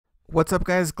What's up,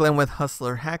 guys? Glenn with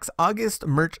Hustler Hacks. August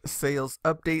merch sales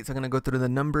updates. I'm going to go through the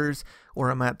numbers, where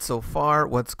I'm at so far,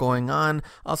 what's going on.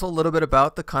 Also, a little bit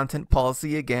about the content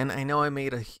policy again. I know I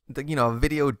made a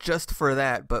video just for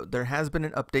that, but there has been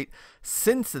an update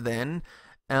since then.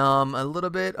 A little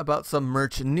bit about some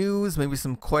merch news, maybe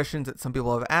some questions that some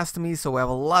people have asked me. So we have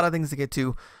a lot of things to get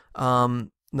to.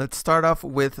 Let's start off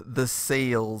with the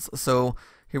sales. So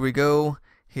here we go.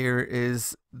 Here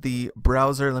is the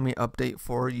browser. Let me update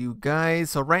for you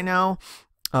guys. So right now,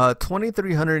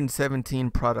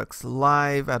 2,317 products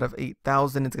live out of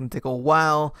 8,000. It's going to take a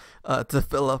while to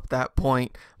fill up that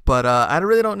point. But I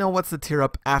really don't know what's the tier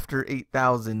up after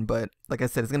 8,000. But like I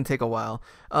said, it's going to take a while.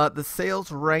 The sales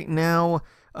right now,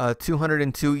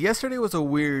 202. Yesterday was a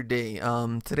weird day.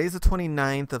 Today's the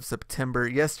 29th of September.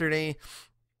 Yesterday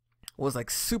was like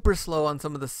super slow on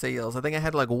some of the sales. I think I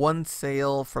had like one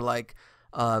sale for like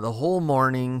the whole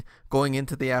morning going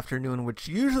into the afternoon, which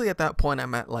usually at that point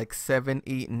I'm at like 7,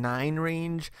 8, 9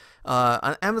 range.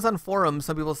 On Amazon forums,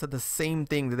 some people said the same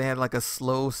thing, that they had like a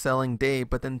slow selling day,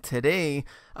 but then today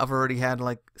I've already had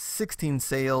like 16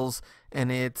 sales,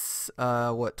 and it's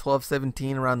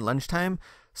 12:17 around lunchtime.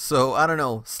 So I don't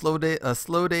know, a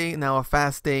slow day, now a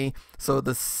fast day. So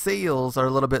the sales are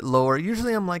a little bit lower.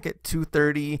 Usually I'm like at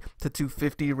 230 to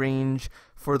 250 range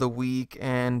for the week,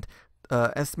 and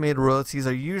estimated royalties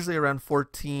are usually around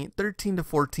 13 to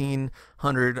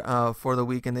 1400 for the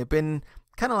week, and they've been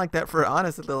kind of like that for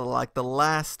honestly like the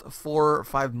last 4 or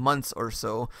 5 months or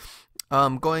so.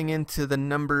 Going into the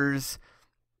numbers,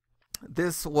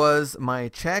 this was my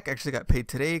check. Actually got paid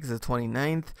today because it's the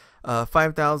 29th.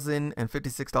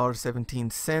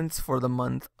 $5,056.17 for the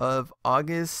month of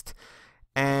August.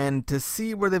 And to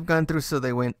see where they've gone through, so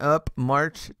they went up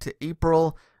March to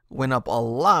April, went up a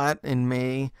lot in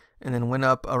May, and then went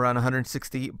up around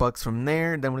 160 bucks from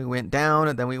there. Then we went down,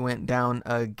 and then we went down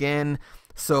again.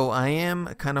 So I am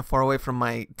kind of far away from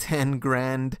my 10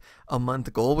 grand a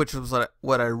month goal, which was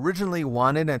what I originally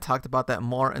wanted. I talked about that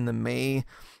more in the May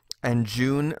and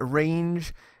June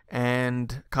range.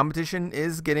 And competition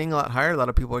is getting a lot higher. A lot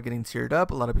of people are getting tiered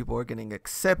up. A lot of people are getting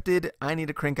accepted. I need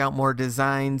to crank out more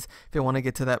designs if I want to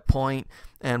get to that point,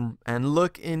 and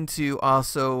look into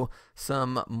also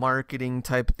some marketing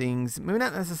type things. Maybe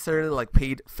not necessarily like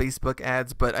paid Facebook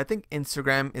ads, but I think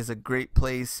Instagram is a great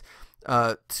place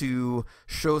to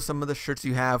show some of the shirts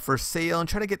you have for sale and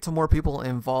try to get to more people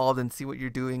involved and see what you're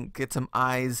doing. Get some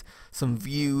eyes, some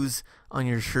views on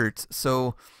your shirts.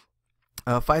 So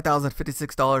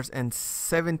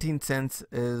 $5,056.17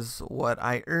 is what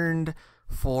I earned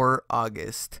for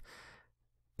August.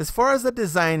 As far as the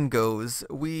design goes,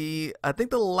 I think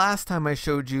the last time I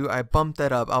showed you, I bumped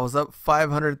that up. I was up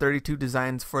 532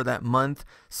 designs for that month,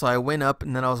 so I went up,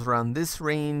 and then I was around this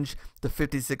range, the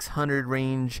 5,600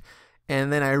 range,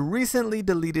 and then I recently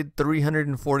deleted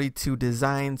 342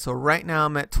 designs, so right now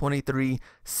I'm at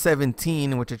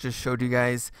 2317, which I just showed you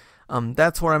guys.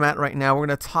 That's where I'm at right now. We're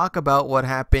going to talk about what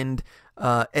happened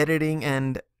editing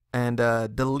and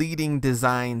deleting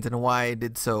designs and why I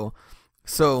did so.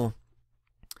 So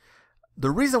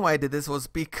the reason why I did this was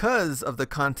because of the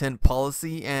content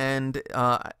policy, and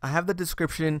I have the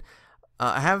description.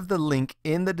 I have the link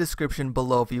in the description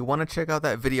below. If you want to check out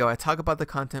that video, I talk about the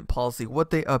content policy,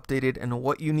 what they updated, and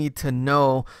what you need to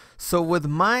know. So with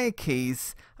my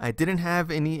case, I didn't have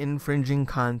any infringing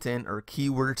content or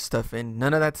keyword stuff in,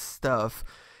 none of that stuff.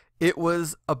 It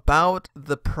was about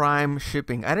the Prime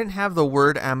shipping. I didn't have the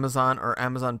word Amazon or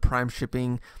Amazon Prime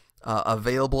shipping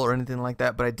available or anything like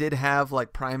that, but I did have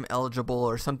like Prime eligible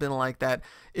or something like that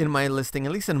in my listing,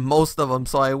 at least in most of them.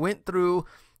 So I went through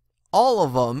all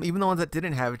of them, even the ones that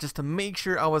didn't have it, just to make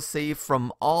sure I was safe from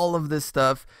all of this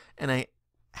stuff. And I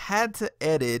had to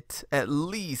edit at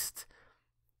least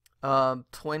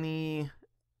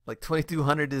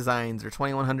 2,200 designs or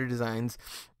 2,100 designs.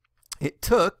 It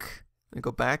took, let me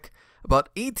go back, about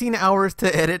 18 hours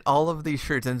to edit all of these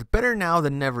shirts, and it's better now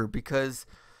than never, because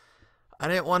I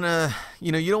didn't want to,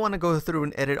 you don't want to go through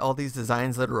and edit all these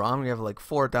designs later on. We have like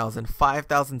 4,000,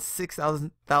 5,000,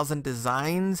 6,000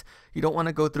 designs. You don't want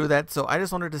to go through that. So I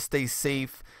just wanted to stay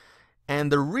safe.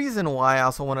 And the reason why I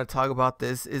also want to talk about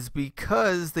this is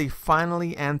because they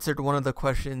finally answered one of the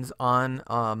questions on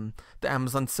the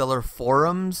Amazon seller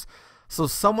forums. So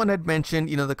someone had mentioned,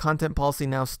 the content policy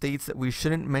now states that we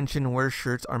shouldn't mention where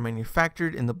shirts are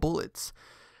manufactured in the bullets.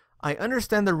 I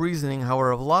understand the reasoning,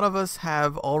 however, a lot of us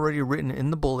have already written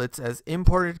in the bullets as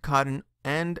imported cotton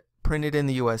and printed in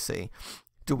the USA.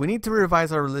 Do we need to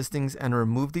revise our listings and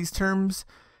remove these terms?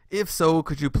 If so,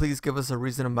 could you please give us a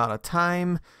reasonable amount of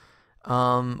time?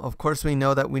 Of course, we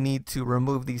know that we need to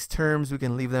remove these terms. We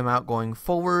can leave them out going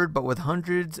forward, but with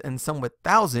hundreds and some with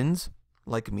thousands,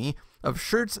 like me, of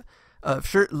shirt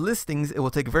listings, it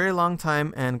will take a very long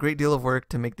time and a great deal of work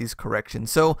to make these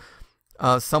corrections. So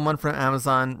someone from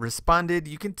Amazon responded.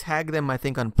 You can tag them, I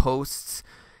think, on posts,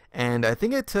 and I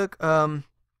think it took kind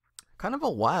of a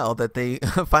while that they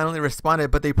finally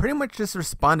responded, but they pretty much just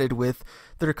responded with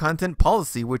their content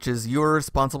policy, which is you're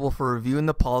responsible for reviewing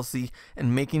the policy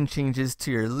and making changes to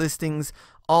your listings.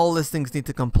 All listings need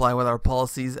to comply with our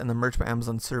policies and the Merch by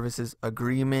Amazon Services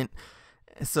agreement.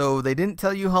 So they didn't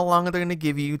tell you how long they're going to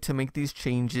give you to make these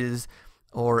changes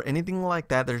or anything like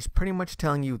that. They're just pretty much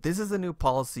telling you this is a new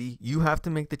policy. You have to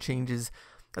make the changes.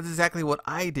 That's exactly what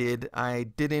I did. I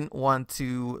didn't want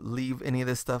to leave any of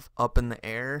this stuff up in the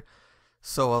air.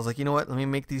 So I was like, you know what, let me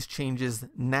make these changes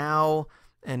now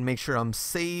and make sure I'm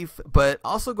safe. But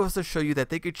also goes to show you that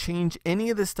they could change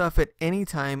any of this stuff at any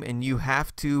time, and you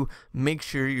have to make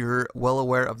sure you're well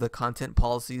aware of the content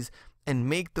policies and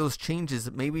make those changes.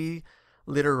 Maybe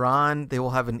later on they will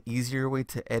have an easier way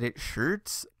to edit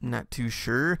shirts. Not too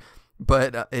sure,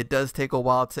 but it does take a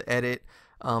while to edit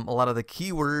a lot of the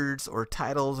keywords or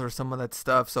titles or some of that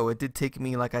stuff. So it did take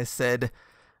me, like I said,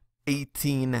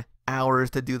 18 hours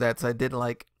to do that. So I did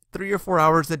like 3 or 4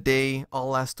 hours a day all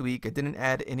last week. I didn't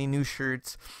add any new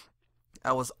shirts.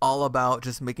 I was all about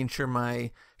just making sure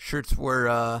my shirts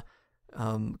were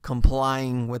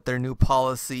complying with their new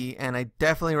policy, and I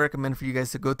definitely recommend for you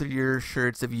guys to go through your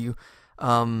shirts. If you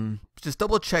just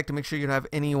double check to make sure you don't have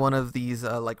any one of these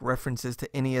like references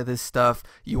to any of this stuff.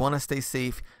 You want to stay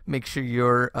safe. Make sure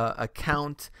your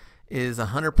account is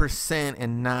 100%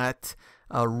 and not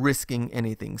risking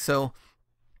anything. So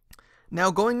now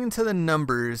going into the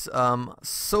numbers,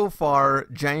 so far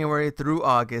January through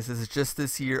August, this is just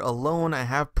this year alone, I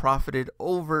have profited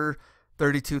over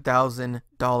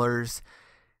 $32,000.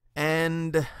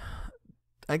 And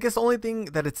I guess the only thing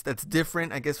that's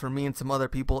different, I guess, for me and some other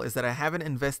people is that I haven't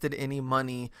invested any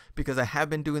money because I have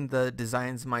been doing the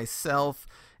designs myself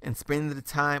and spending the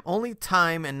time, only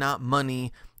time and not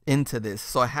money, into this.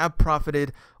 So I have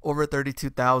profited over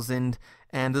 $32,000,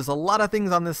 and there's a lot of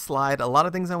things on this slide, a lot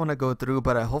of things I want to go through,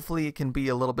 but hopefully it can be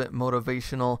a little bit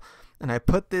motivational. And I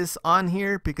put this on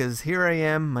here because here I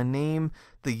am, my name,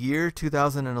 the year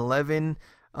 2011,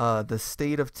 the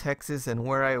state of Texas, and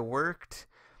where I worked.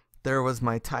 There was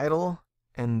my title,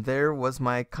 and there was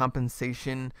my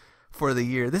compensation for the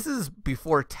year. This is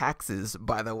before taxes,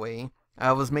 by the way.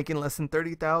 I was making less than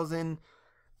 $30,000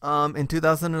 in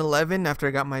 2011 after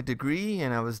I got my degree,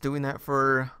 and I was doing that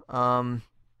for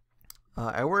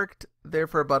I worked there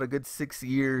for about a good 6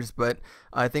 years, but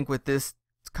I think with this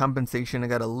compensation I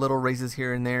got a little raises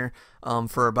here and there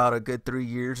for about a good 3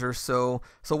 years or so.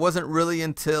 So it wasn't really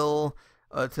until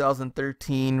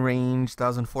 2013 range,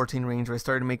 2014 range where I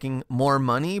started making more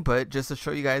money. But just to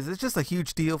show you guys, it's just a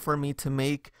huge deal for me to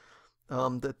make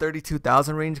the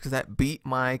 32,000 range, because that beat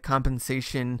my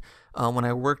compensation when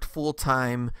I worked full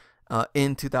time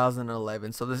in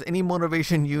 2011. So if there's any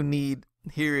motivation you need,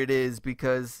 here it is,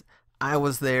 because I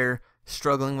was there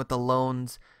struggling with the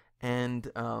loans and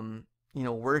you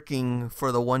know, working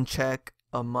for the one check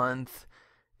a month,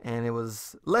 and it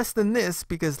was less than this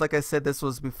because, like I said, this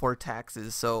was before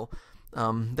taxes. So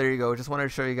there you go. Just wanted to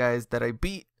show you guys that I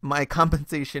beat my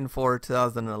compensation for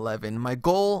 2011. My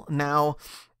goal now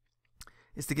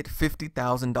is to get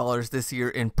 $50,000 this year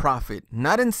in profit,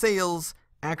 not in sales,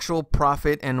 actual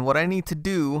profit. And what I need to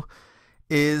do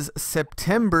is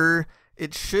September,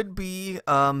 it should be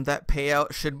that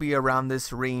payout should be around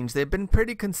this range. They've been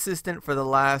pretty consistent for the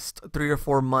last 3 or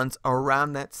 4 months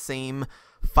around that same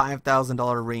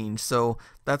 $5,000 range. So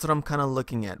that's what I'm kind of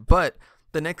looking at. But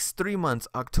the next 3 months,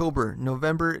 October,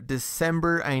 November,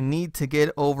 December, I need to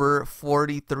get over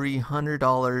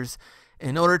 $4,300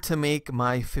 in order to make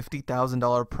my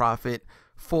 $50,000 profit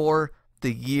for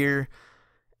the year.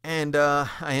 And I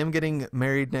am getting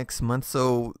married next month,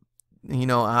 so you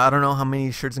know, I don't know how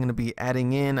many shirts I'm going to be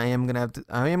adding in. I am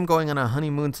going on a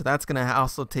honeymoon, so that's going to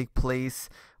also take place,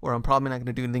 where I'm probably not going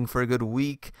to do anything for a good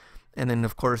week. And then,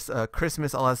 of course,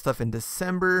 Christmas, all that stuff in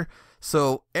December.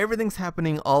 So everything's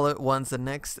happening all at once the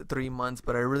next 3 months,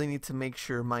 but I really need to make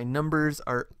sure my numbers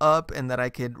are up and that I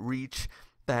could reach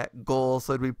that goal.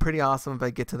 So it'd be pretty awesome if I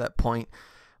get to that point.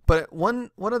 But one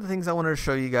of the things I wanted to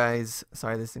show you guys,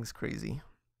 sorry, this thing's crazy.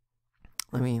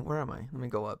 Where am I? Let me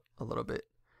go up a little bit.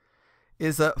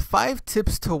 Is 5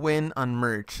 tips to win on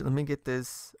merch. Let me get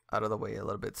this out of the way a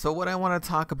little bit. So what I want to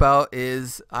talk about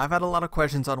is, I've had a lot of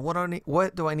questions on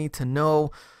what do I need to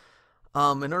know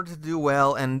in order to do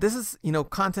well. And this is,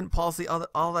 content policy,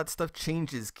 all that stuff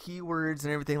changes, keywords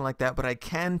and everything like that. But I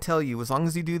can tell you, as long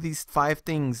as you do these 5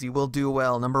 things, you will do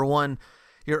well. Number 1,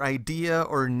 your idea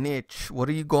or niche. What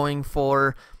are you going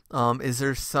for? Is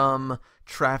there some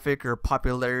traffic or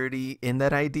popularity in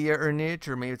that idea or niche?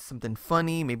 Or maybe it's something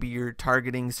funny. Maybe you're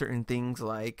targeting certain things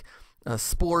like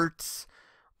sports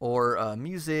or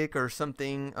music or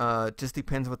something. Just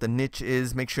depends what the niche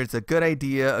is. Make sure it's a good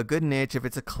idea, a good niche. If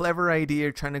it's a clever idea,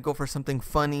 you're trying to go for something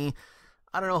funny,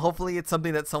 I don't know, hopefully it's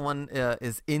something that someone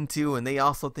is into and they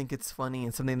also think it's funny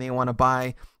and something they want to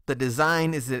buy. The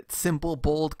design, is it simple,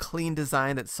 bold, clean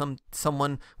design that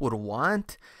someone would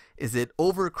want? Is it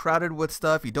overcrowded with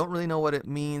stuff? You don't really know what it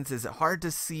means. Is it hard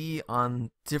to see on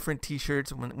different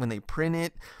t-shirts when they print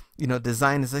it?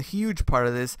 Design is a huge part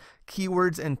of this.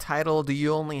 Keywords and title. Do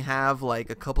you only have like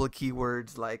a couple of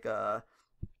keywords like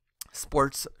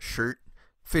sports shirt,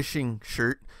 fishing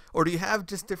shirt? Or do you have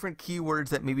just different keywords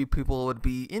that maybe people would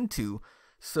be into?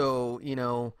 So,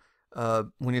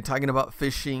 when you're talking about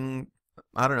fishing,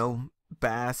 I don't know,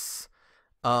 bass,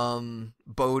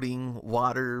 boating,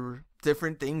 water,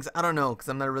 different things. I don't know, because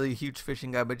I'm not really a huge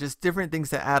fishing guy, but just different things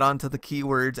to add on to the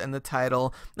keywords and the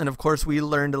title. And of course, we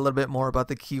learned a little bit more about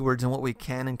the keywords and what we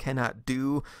can and cannot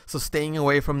do. So staying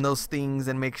away from those things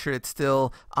and make sure it's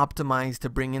still optimized to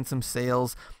bring in some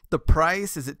sales. The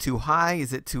price, is it too high?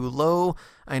 Is it too low?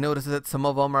 I noticed that some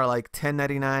of them are like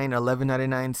 $10.99,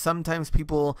 $11.99. Sometimes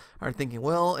people are thinking,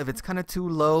 well, if it's kind of too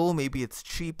low, maybe it's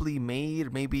cheaply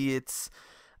made. Maybe it's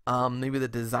maybe the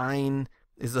design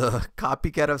is a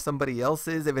copycat of somebody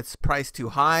else's. If it's priced too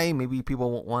high, maybe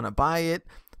people won't want to buy it.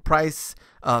 Price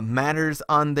matters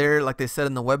on there. Like they said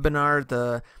in the webinar,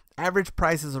 the average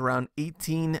price is around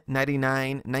 $18.99,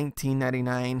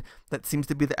 $19.99. That seems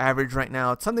to be the average right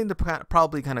now. It's something to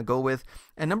probably kind of go with.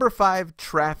 And number 5,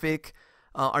 traffic.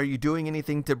 Are you doing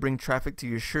anything to bring traffic to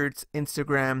your shirts?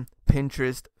 Instagram,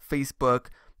 Pinterest, Facebook,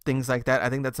 things like that. I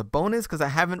think that's a bonus because I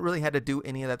haven't really had to do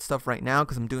any of that stuff right now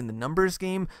because I'm doing the numbers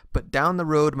game, but down the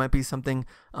road might be something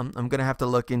I'm going to have to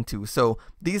look into. So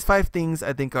these 5 things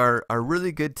I think are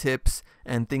really good tips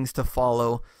and things to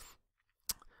follow.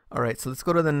 All right, so let's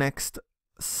go to the next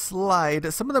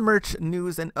slide. Some of the merch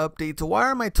news and updates. Why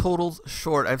are my totals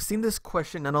short? I've seen this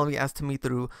question not only asked to me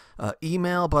through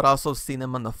email, but also seen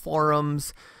them on the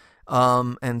forums.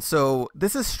 And so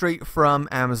this is straight from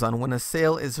Amazon. When a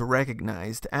sale is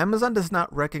recognized, Amazon does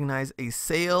not recognize a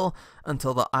sale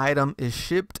until the item is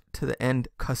shipped to the end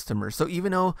customer. So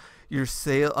even though your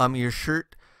your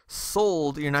shirt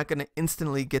sold, you're not going to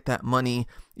instantly get that money.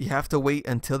 You have to wait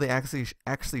until they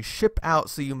actually ship out.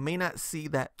 So you may not see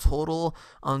that total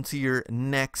onto your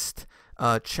next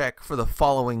check for the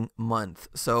following month.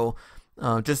 So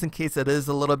just in case it is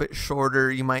a little bit shorter,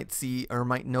 you might see or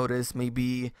might notice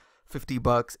maybe $50,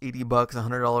 $80,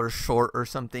 $100 short or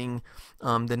something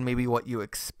than maybe what you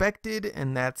expected,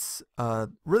 and that's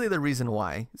really the reason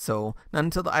why. So not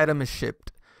until the item is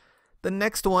shipped. The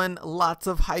next one, lots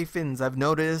of hyphens. I've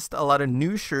noticed a lot of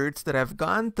new shirts that have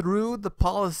gone through the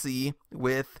policy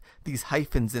with these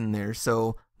hyphens in there.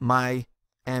 So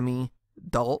Miami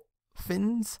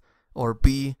Dolphins or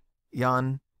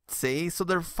Beyonce. So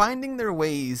they're finding their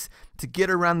ways to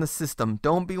get around the system.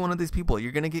 Don't be one of these people.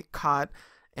 You're going to get caught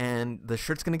and the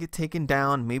shirt's going to get taken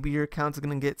down. Maybe your account's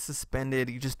going to get suspended.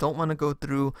 You just don't want to go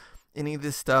through any of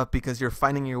this stuff because you're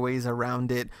finding your ways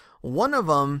around it. One of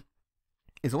them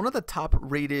is one of the top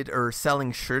rated or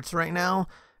selling shirts right now,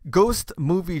 Ghost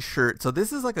Movie shirt. So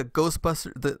this is like a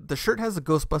Ghostbuster. The shirt has a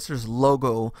Ghostbusters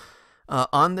logo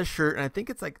on the shirt, and I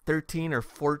think it's like $13 or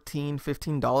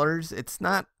 $15. It's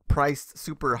not priced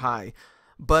super high,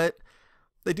 but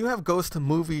they do have Ghost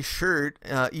Movie shirt,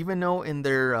 even though in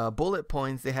their bullet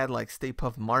points they had like Stay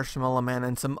Puft Marshmallow Man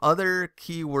and some other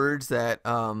keywords that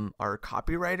are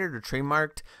copyrighted or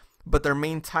trademarked, but their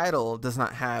main title does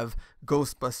not have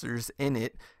Ghostbusters in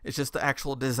it. It's just the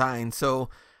actual design. So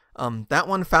that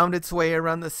one found its way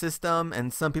around the system,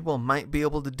 and some people might be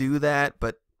able to do that,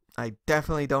 but I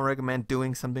definitely don't recommend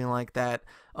doing something like that.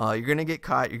 You're going to get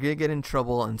caught. You're going to get in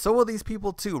trouble. And so will these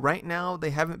people too. Right now,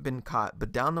 they haven't been caught,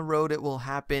 but down the road, it will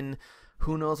happen.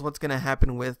 Who knows what's going to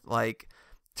happen with like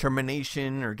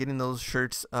termination or getting those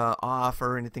shirts off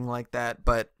or anything like that.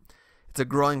 But it's a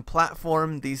growing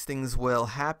platform. These things will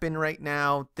happen right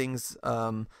now. Things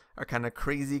are kind of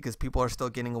crazy because people are still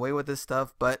getting away with this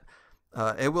stuff, but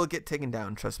it will get taken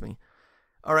down. Trust me.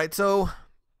 All right. So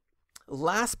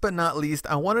last but not least,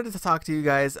 I wanted to talk to you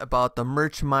guys about the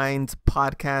Merch Minds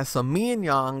podcast. So me and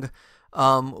Yang,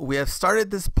 we have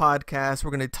started this podcast.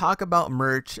 We're going to talk about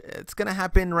merch. It's going to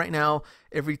happen right now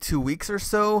every 2 weeks or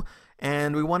so.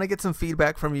 and we want to get some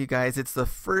feedback from you guys. It's the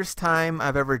first time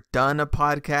I've ever done a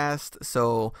podcast,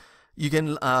 so you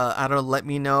can, let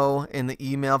me know in the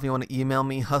email if you want to email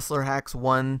me,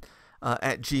 hustlerhacks1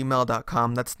 at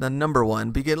gmail.com. That's the number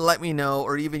one. But you can let me know,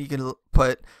 or even you can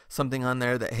put something on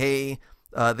there that, hey,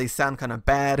 they sound kind of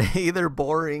bad, hey, they're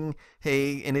boring,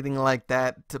 hey, anything like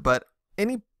that. But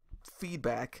any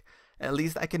feedback, at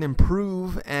least I can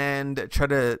improve and try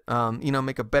to,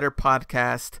 make a better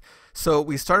podcast. So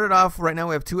we started off, right now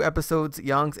we have 2 episodes.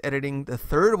 Yang's editing the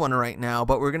 3rd one right now,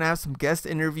 but we're going to have some guest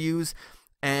interviews.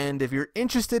 And if you're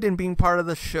interested in being part of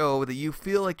the show, that you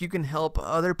feel like you can help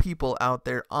other people out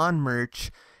there on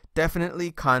merch, definitely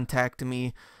contact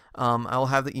me. I will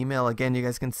have the email again. You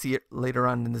guys can see it later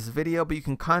on in this video, but you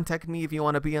can contact me if you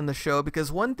want to be on the show,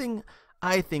 because one thing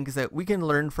I think is that we can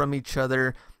learn from each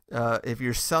other. If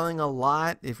you're selling a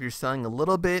lot, if you're selling a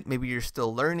little bit, maybe you're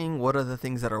still learning what are the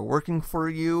things that are working for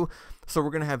you. So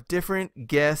we're going to have different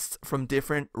guests from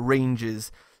different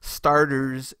ranges,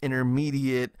 starters,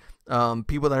 intermediate,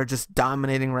 people that are just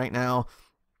dominating right now.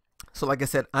 So like I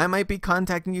said, I might be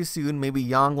contacting you soon. Maybe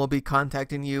Yang will be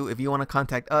contacting you. If you want to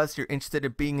contact us, you're interested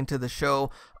in being into the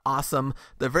show, awesome.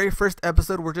 The very first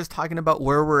episode, we're just talking about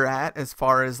where we're at as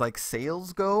far as like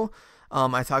sales go.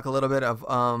 I talk a little bit of,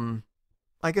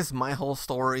 I guess, my whole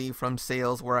story from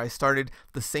sales, where I started.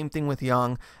 The same thing with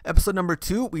Yang. Episode number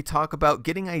 2, we talk about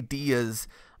getting ideas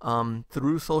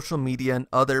through social media and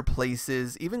other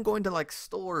places, even going to like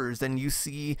stores and you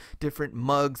see different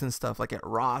mugs and stuff like at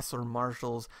Ross or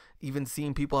Marshall's, even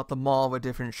seeing people at the mall with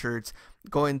different shirts,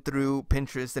 going through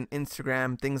Pinterest and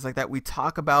Instagram, things like that. We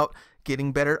talk about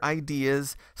getting better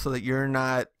ideas so that you're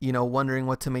not, wondering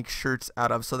what to make shirts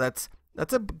out of. So that's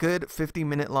a good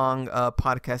 50-minute long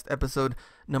podcast. Episode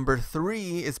number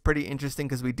 3 is pretty interesting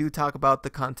because we do talk about the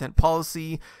content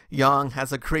policy. Yang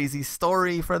has a crazy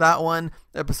story for that one.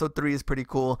 Episode 3 is pretty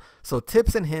cool. So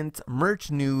tips and hints, merch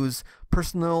news,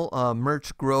 personal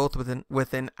merch growth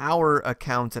within our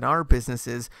accounts and our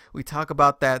businesses. We talk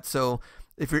about that. So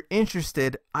if you're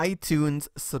interested, iTunes,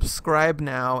 subscribe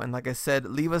now. And like I said,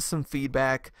 leave us some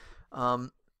feedback.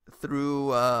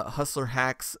 Through Hustler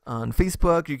Hacks on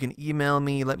Facebook. You can email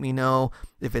me, let me know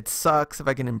if it sucks, if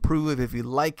I can improve, if you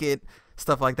like it,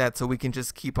 stuff like that, so we can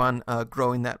just keep on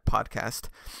growing that podcast.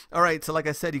 All right, so like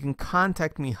I said, you can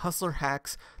contact me,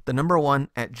 hustlerhacks, the number 1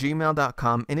 at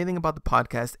gmail.com. Anything about the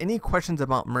podcast, any questions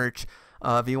about merch,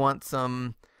 if you want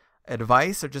some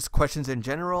advice or just questions in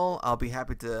general, I'll be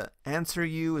happy to answer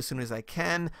you as soon as I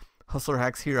can. Hustler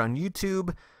Hacks here on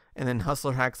YouTube, and then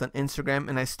Hustler Hacks on Instagram.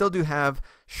 And I still do have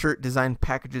shirt design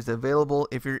packages available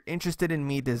if you're interested in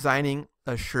me designing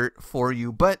a shirt for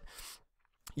you. But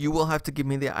you will have to give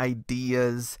me the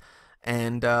ideas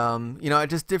and,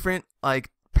 just different like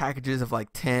packages of like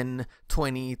 10,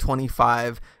 20,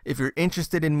 25. If you're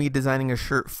interested in me designing a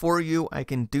shirt for you, I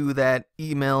can do that.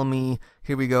 Email me.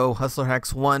 Here we go,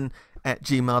 hustlerhacks1 at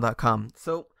gmail.com.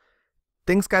 So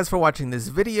thanks guys for watching this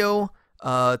video.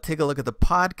 Take a look at the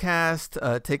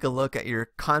podcast, take a look at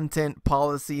your content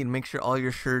policy and make sure all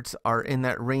your shirts are in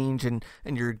that range and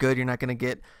you're good. You're not going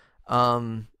to get,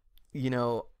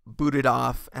 booted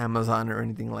off Amazon or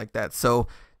anything like that. So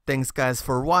thanks guys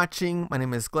for watching. My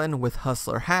name is Glenn with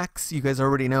Hustler Hacks. You guys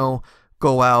already know,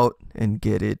 go out and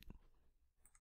get it.